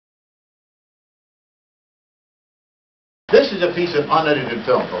This is a piece of unedited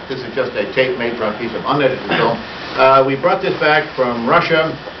film, folks. This is just a tape made from a piece of unedited film. We brought this back from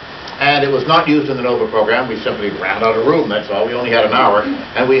Russia, and it was not used in the NOVA program. We simply ran out of room, that's all. We only had an hour,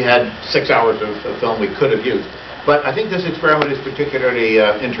 and we had 6 hours of film we could have used. But I think this experiment is particularly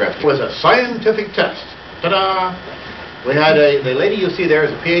interesting. It was a scientific test. Ta-da! We had the lady you see there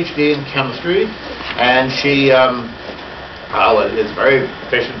is a PhD in chemistry, and she is very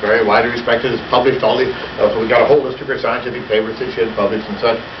efficient, very widely respected, has published all the, we got a whole list of her scientific papers that she had published and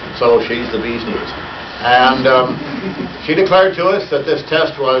such, so she's the bee's knees. And she declared to us that this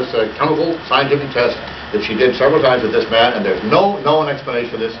test was a chemical scientific test that she did several times with this man, and there's no known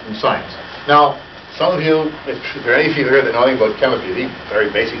explanation of this in science. Now, some of you, if there are any of you here that know anything about chemistry,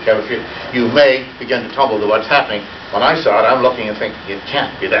 very basic chemistry, you may begin to tumble to what's happening. When I saw it, I'm looking and thinking, it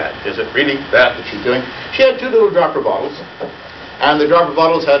can't be that. Is it really that she's doing? She had 2 little dropper bottles, and the dropper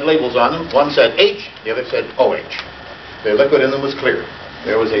bottles had labels on them. One said H, the other said OH. The liquid in them was clear.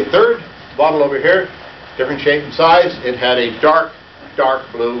 There was a third bottle over here, different shape and size. It had a dark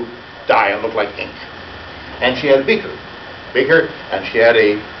blue dye. It looked like ink. And she had a beaker, and she had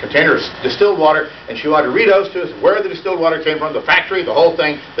a container of distilled water, and she wanted to read out to us where the distilled water came from, the factory, the whole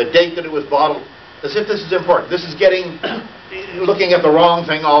thing, the date that it was bottled, as if this is important. This is looking at the wrong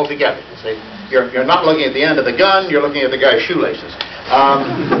thing altogether. You see, you're not looking at the end of the gun, you're looking at the guy's shoelaces.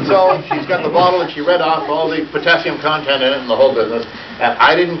 So she's got the bottle, and she read off all the potassium content in it and the whole business, and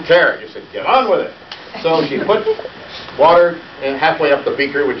I didn't care. I just said, get on with it. So she put water in halfway up the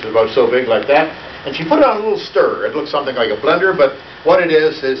beaker, which is about so big like that, and she put it on a little stirrer. It looks something like a blender, but what it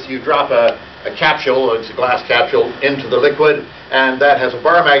is you drop a capsule, it's a glass capsule, into the liquid, and that has a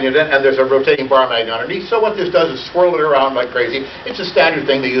bar magnet in it, and there's a rotating bar magnet underneath. So what this does is swirl it around like crazy. It's a standard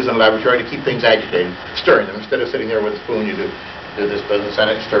thing they use in a laboratory to keep things agitated, stirring them. Instead of sitting there with a spoon, you do this business, and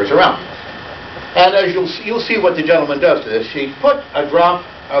it stirs around. And as you'll see what the gentleman does to this. She put a drop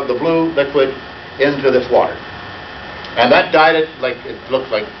of the blue liquid into this water. And that dyed it like, it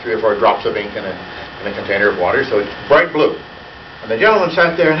looked like 3 or 4 drops of ink in a container of water, so it's bright blue. And the gentleman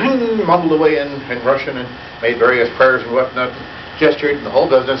sat there and mumbled away in Russian and made various prayers and whatnot, gestured and the whole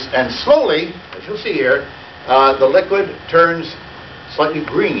business, and slowly, as you'll see here, the liquid turns slightly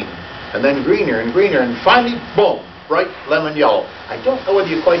green, and then greener and greener, and finally, boom, bright lemon yellow. I don't know whether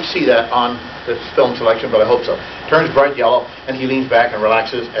you quite see that on this film selection, but I hope so. Turns bright yellow, and he leans back and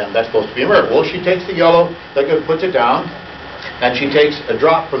relaxes, and that's supposed to be a miracle. Well, she takes the yellow liquid, puts it down, and she takes a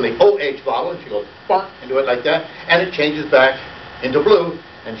drop from the OH bottle, and she goes bonk into it like that, and it changes back into blue,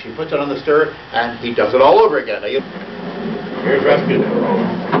 and she puts it on the stirrer, and he does it all over again. Now, here's Rasputin.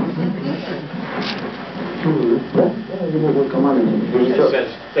 It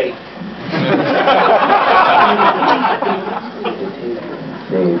says fake.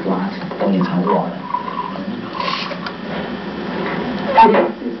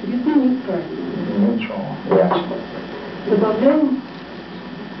 Добавляем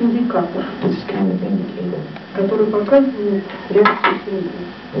индикатор, который показывает реакцию среды.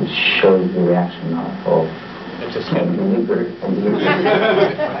 It shows the reaction of the liquid and the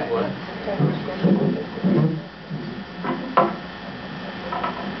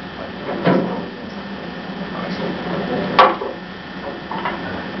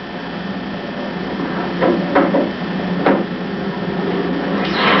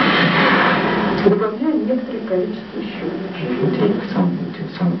Добавляем некоторое количество щелочи.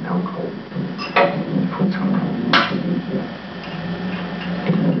 Some alcohol. Put some.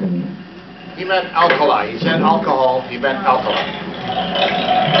 He meant alkali. He said alcohol, he meant alkali.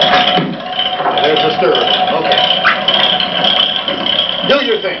 There's the stirrer. Okay. Do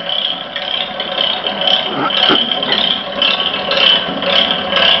your thing.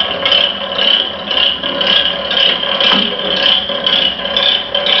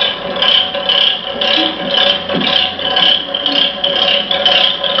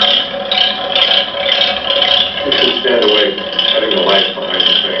 Stand away, cutting the light behind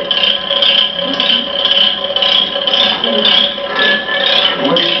the thing.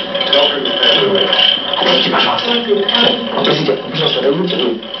 Don't stand away. Пожалуйста,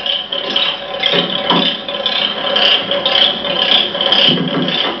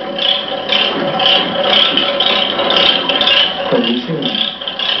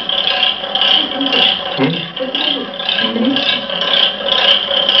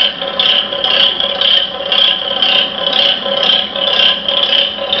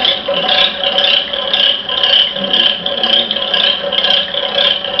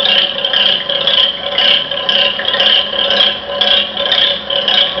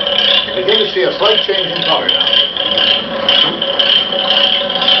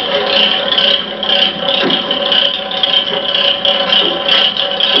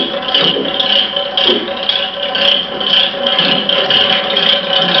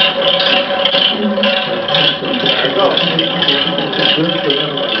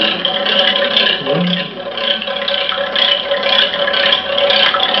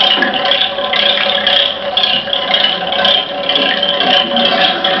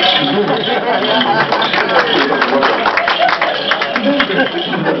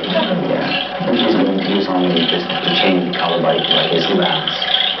 long as you just change the color like his glass.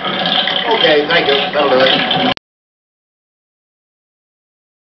 Okay, thank you. That'll do it.